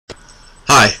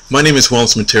Hi, my name is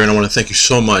Wellness Material, and I want to thank you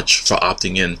so much for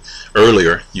opting in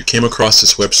earlier. You came across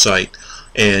this website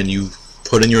and you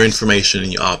put in your information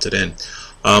and you opted in.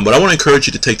 But I want to encourage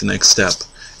you to take the next step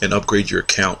and upgrade your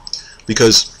account,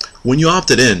 because when you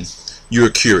opted in, you were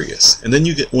curious, and then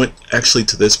you went actually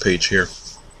to this page here,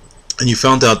 and you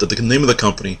found out that the name of the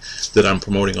company that I'm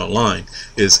promoting online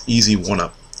is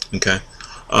Easy1Up. Okay,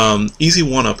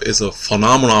 Easy1Up is a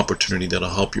phenomenal opportunity that'll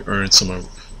help you earn some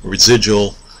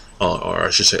residual, or I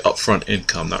should say upfront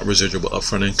income, not residual, but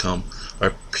upfront income,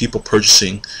 by people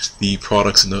purchasing the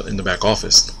products in the back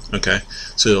office. Okay,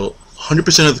 so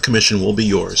 100% of the commission will be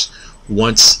yours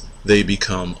once they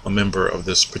become a member of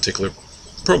this particular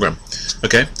program.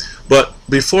 Okay, but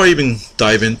before I even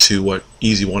dive into what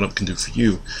Easy1Up can do for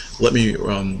you, let me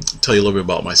tell you a little bit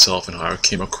about myself and how I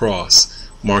came across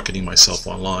marketing myself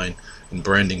online and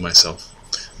branding myself.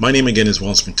 My name again is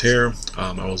Wellness Material.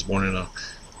 I was born in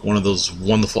one of those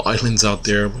wonderful islands out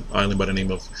there, island by the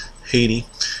name of Haiti,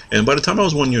 and by the time I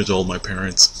was 1 year old, my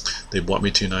parents, they brought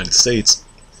me to the United States,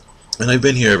 and I've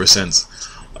been here ever since.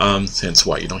 Hence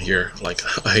why you don't hear like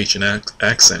a Haitian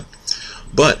accent.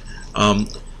 But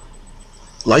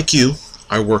like you,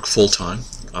 I work full-time.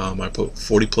 I put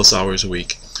 40+ hours a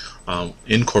week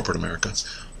in corporate America,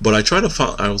 but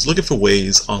I was looking for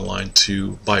ways online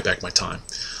to buy back my time.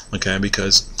 Okay,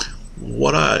 because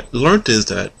what I learned is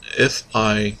that if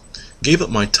I gave up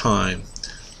my time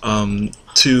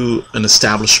to an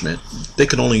establishment, they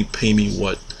could only pay me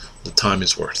what the time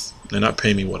is worth. They're not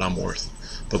paying me what I'm worth,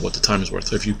 but what the time is worth.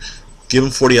 So if you give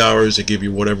them 40 hours, they give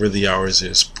you whatever the hours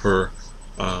is per,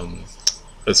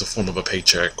 as a form of a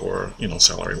paycheck or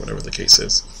salary, whatever the case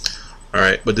is. All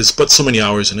right, but there's but so many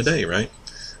hours in a day, right?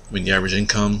 I mean, the average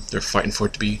income, they're fighting for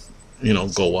it to be,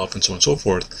 go up and so on and so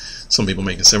forth. Some people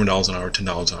making $7 an hour,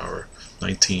 $10 an hour,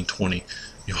 19, 20.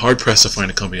 You're hard pressed to find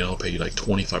a company that'll pay you like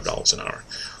 $25 an hour.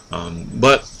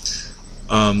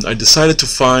 I decided to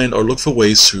find or look for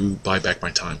ways to buy back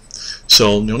my time.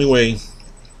 So the only way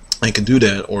I can do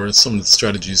that, or some of the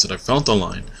strategies that I found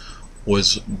online,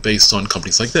 was based on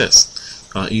companies like this,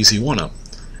 Easy1Up.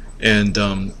 And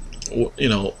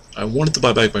I wanted to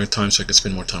buy back my time so I could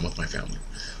spend more time with my family,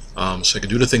 so I could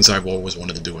do the things I've always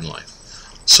wanted to do in life.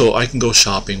 So I can go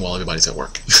shopping while everybody's at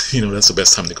work. That's the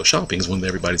best time to go shopping, is when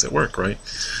everybody's at work, right?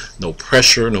 No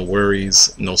pressure, no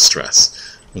worries, no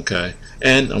stress. Okay,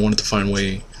 and I wanted to find a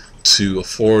way to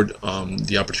afford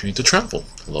the opportunity to travel.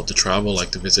 I love to travel, I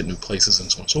like to visit new places,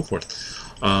 and so on and so forth.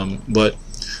 But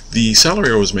the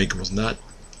salary I was making was not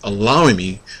allowing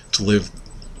me to live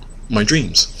my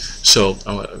dreams. So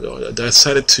I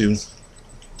decided to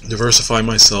diversify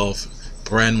myself,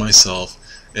 brand myself,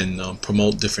 and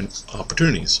promote different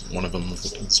opportunities. One of them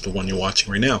is the one you're watching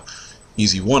right now,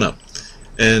 Easy1Up.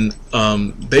 And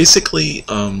basically,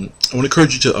 I want to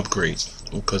encourage you to upgrade,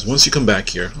 because once you come back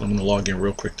here, I'm going to log in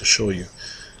real quick to show you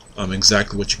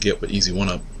exactly what you get with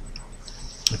Easy1Up.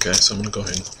 Okay, so I'm going to go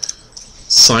ahead and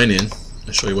sign in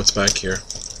and show you what's back here.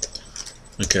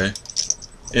 Okay,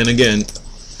 and again,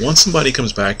 once somebody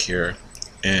comes back here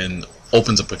and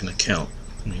opens up an account,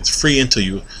 it's free until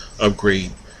you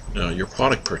upgrade your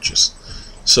product purchase.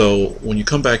 So when you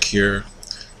come back here,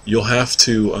 you'll have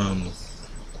to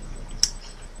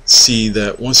see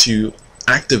that once you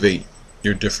activate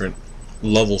your different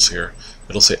levels here,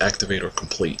 it'll say activate or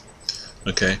complete.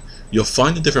 Okay, you'll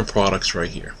find the different products right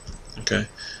here. Okay,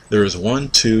 there is 1,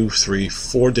 2, 3,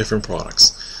 4 different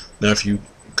products. Now if you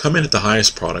come in at the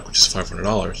highest product, which is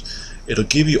 $500, it'll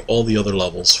give you all the other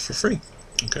levels for free.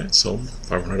 Okay, so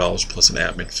 $500 plus an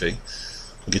admin fee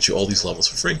will get you all these levels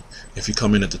for free. If you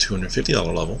come in at the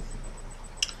 $250 level,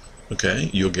 okay,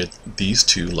 you'll get these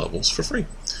 2 levels for free.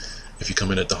 If you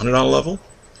come in at the $100 level,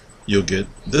 you'll get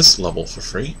this level for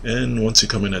free. And once you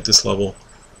come in at this level,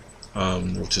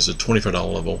 which is a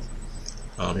 $25 level,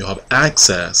 you'll have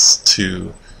access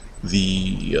to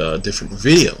the different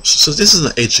videos. So this is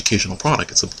an educational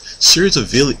product. It's a series of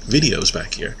videos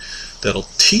back here that'll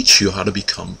teach you how to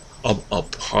become a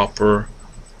proper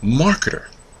marketer.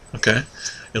 Okay,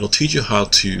 it'll teach you how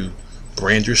to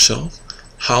brand yourself,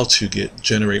 how to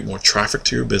generate more traffic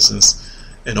to your business,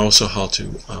 and also how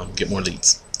to get more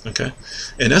leads. Okay,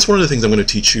 and that's one of the things I'm going to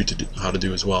teach you how to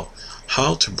do as well: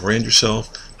 how to brand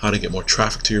yourself, how to get more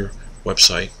traffic to your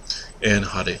website, and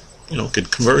how to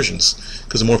get conversions.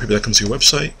 Because the more people that come to your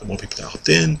website, the more people that opt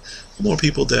in, the more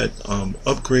people that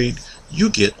upgrade, you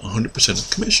get 100% of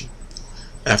the commission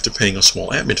after paying a small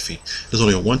admin fee. There's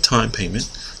only a one-time payment.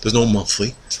 There's no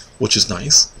monthly, which is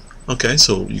nice. Okay,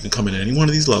 so you can come in at any one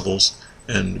of these levels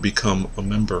and become a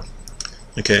member.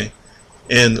 Okay,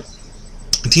 and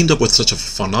I teamed up with such a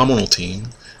phenomenal team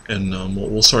and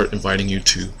we'll start inviting you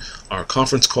to our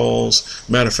conference calls.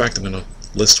 Matter of fact, I'm going to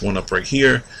list one up right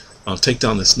here. Take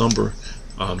down this number.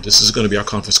 This is going to be our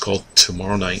conference call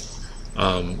tomorrow night,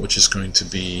 which is going to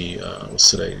be what's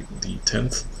today, the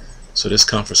 10th. So this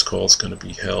conference call is going to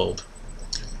be held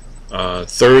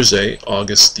Thursday,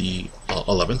 August the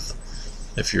 11th.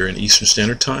 If you're in Eastern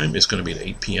Standard Time, it's going to be at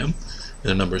 8 p.m.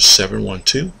 and the number is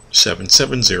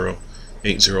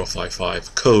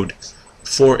 712-770-8055, code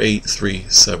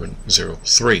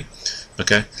 483703.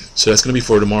 Okay, so that's going to be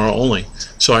for tomorrow only.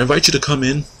 So I invite you to come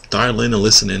in, dial in and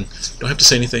listen in. You don't have to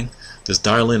say anything. Just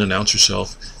dial in, announce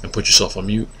yourself, and put yourself on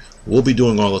mute. We'll be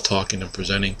doing all the talking and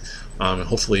presenting, and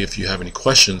hopefully if you have any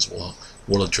questions,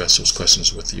 we'll address those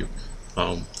questions with you,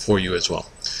 for you as well.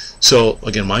 So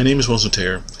again, my name is Wilson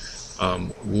Taylor.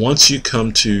 Once you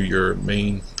come to your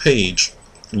main page,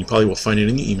 and you probably will find it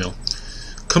in your email,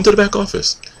 come to the back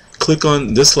office, click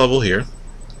on this level here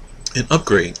and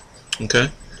upgrade. Okay,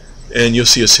 and you'll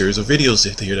see a series of videos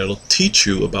here that'll teach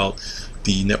you about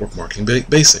the network marketing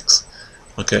basics.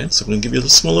 Okay, so I'm going to give you a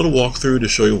small little walkthrough to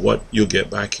show you what you'll get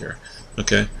back here.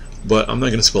 Okay, but I'm not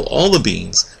going to spill all the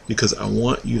beans because I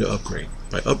want you to upgrade.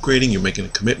 By upgrading, you're making a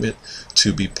commitment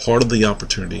to be part of the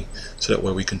opportunity, so that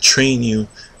way we can train you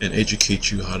and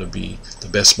educate you how to be the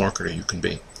best marketer you can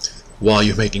be while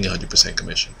you're making 100%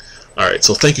 commission. Alright,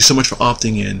 so thank you so much for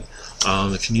opting in.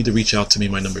 If you need to reach out to me,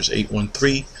 my number is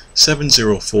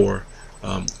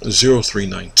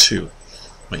 813-704-0392.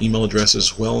 My email address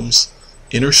is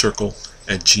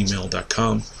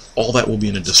whelmsinnercircle@gmail.com. All that will be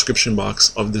in the description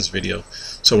box of this video.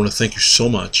 So I want to thank you so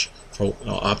much for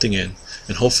opting in,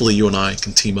 and hopefully you and I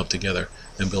can team up together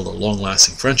and build a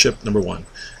long-lasting friendship, number one,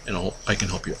 and I can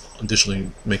help you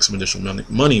additionally make some additional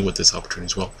money with this opportunity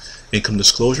as well. Income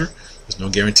disclosure, there's no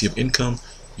guarantee of income.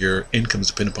 Your income is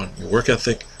dependent upon your work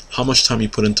ethic, how much time you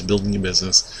put into building your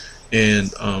business,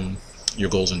 and your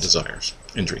goals and desires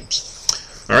and dreams.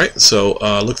 Alright, so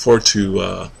look forward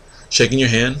to shaking your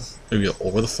hand, maybe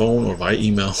over the phone or via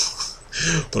email,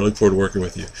 but I look forward to working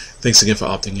with you. Thanks again for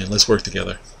opting in. Let's work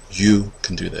together. You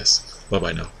can do this.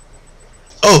 Bye-bye now.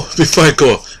 Oh, before I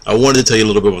go, I wanted to tell you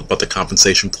a little bit about the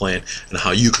compensation plan and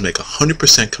how you can make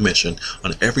 100% commission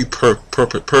on every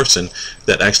person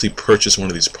that actually purchased one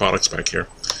of these products back here.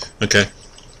 Okay,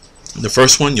 the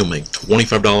first one, you'll make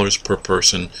 $25 per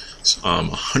person,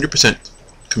 100%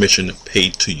 commission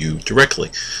paid to you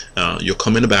directly. You'll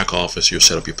come in the back office, you'll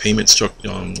set up your payment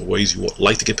ways you would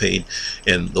like to get paid,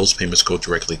 and those payments go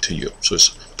directly to you. So it's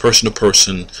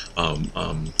person-to-person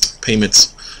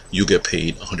payments. You get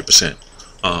paid 100%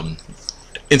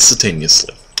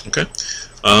 instantaneously. Okay,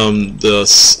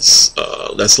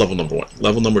 that's level number one.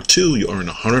 Level number two, you earn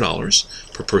 $100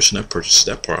 per person that purchases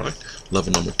that product.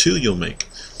 Level number two, you'll make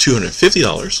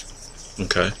 $250.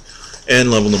 Okay,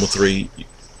 and level number three,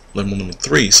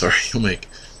 you'll make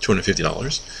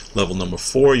 $250. Level number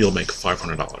four, you'll make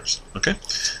 $500. Okay,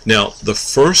 now the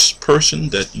first person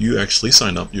that you actually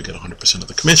sign up, you get 100% of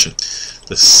the commission.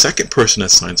 The second person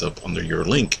that signs up under your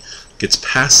link gets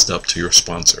passed up to your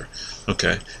sponsor.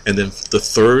 Okay, and then the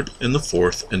third and the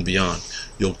fourth and beyond,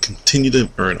 you'll continue to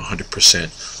earn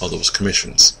 100% of those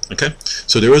commissions. Okay,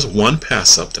 so there is one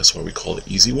pass up. That's why we call it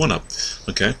Easy1Up.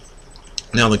 Okay,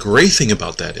 now the great thing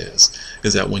about that is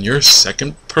that when your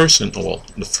second person, or well,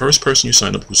 the first person you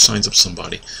sign up who signs up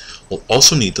somebody, will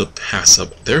also need to pass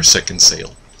up their second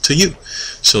sale to you.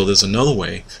 So there's another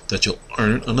way that you'll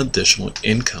earn an additional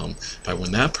income by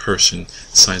when that person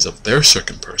signs up their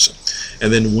second person.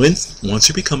 And then once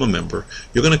you become a member,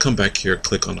 you're going to come back here,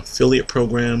 click on affiliate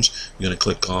programs, you're going to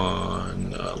click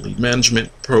on lead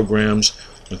management programs.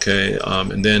 Okay,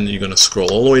 and then you're going to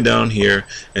scroll all the way down here,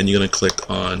 and you're going to click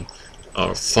on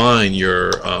find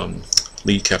your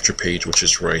lead capture page, which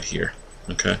is right here.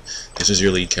 Okay, this is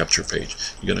your lead capture page.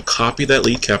 You're going to copy that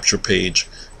lead capture page,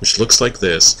 which looks like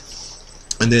this,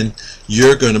 and then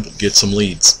you're going to get some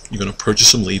leads. You're going to purchase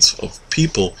some leads of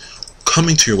people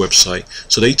coming to your website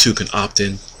so they too can opt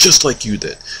in just like you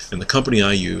did. And the company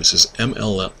I use is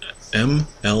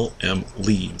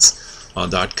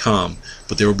MLMleads.com,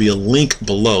 but there will be a link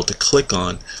below to click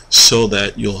on so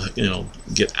that you'll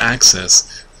get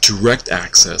direct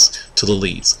access to the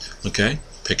leads. Okay,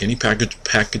 pick any package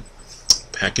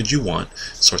you want.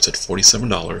 It starts at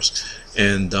 $47,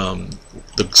 and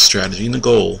the strategy and the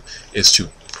goal is to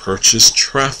purchase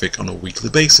traffic on a weekly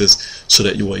basis so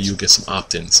that you get some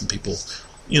opt-ins, some people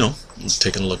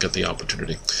taking a look at the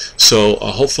opportunity. So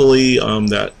hopefully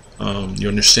that you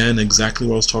understand exactly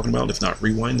what I was talking about. If not,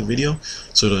 rewind the video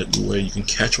so that where you can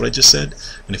catch what I just said.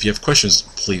 And if you have questions,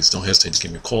 please don't hesitate to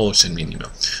give me a call or send me an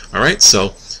email. Alright,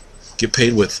 so get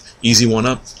paid with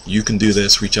Easy1Up. You can do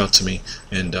this. Reach out to me,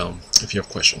 and if you have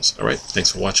questions. All right.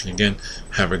 Thanks for watching again.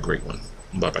 Have a great one.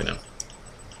 Bye bye now.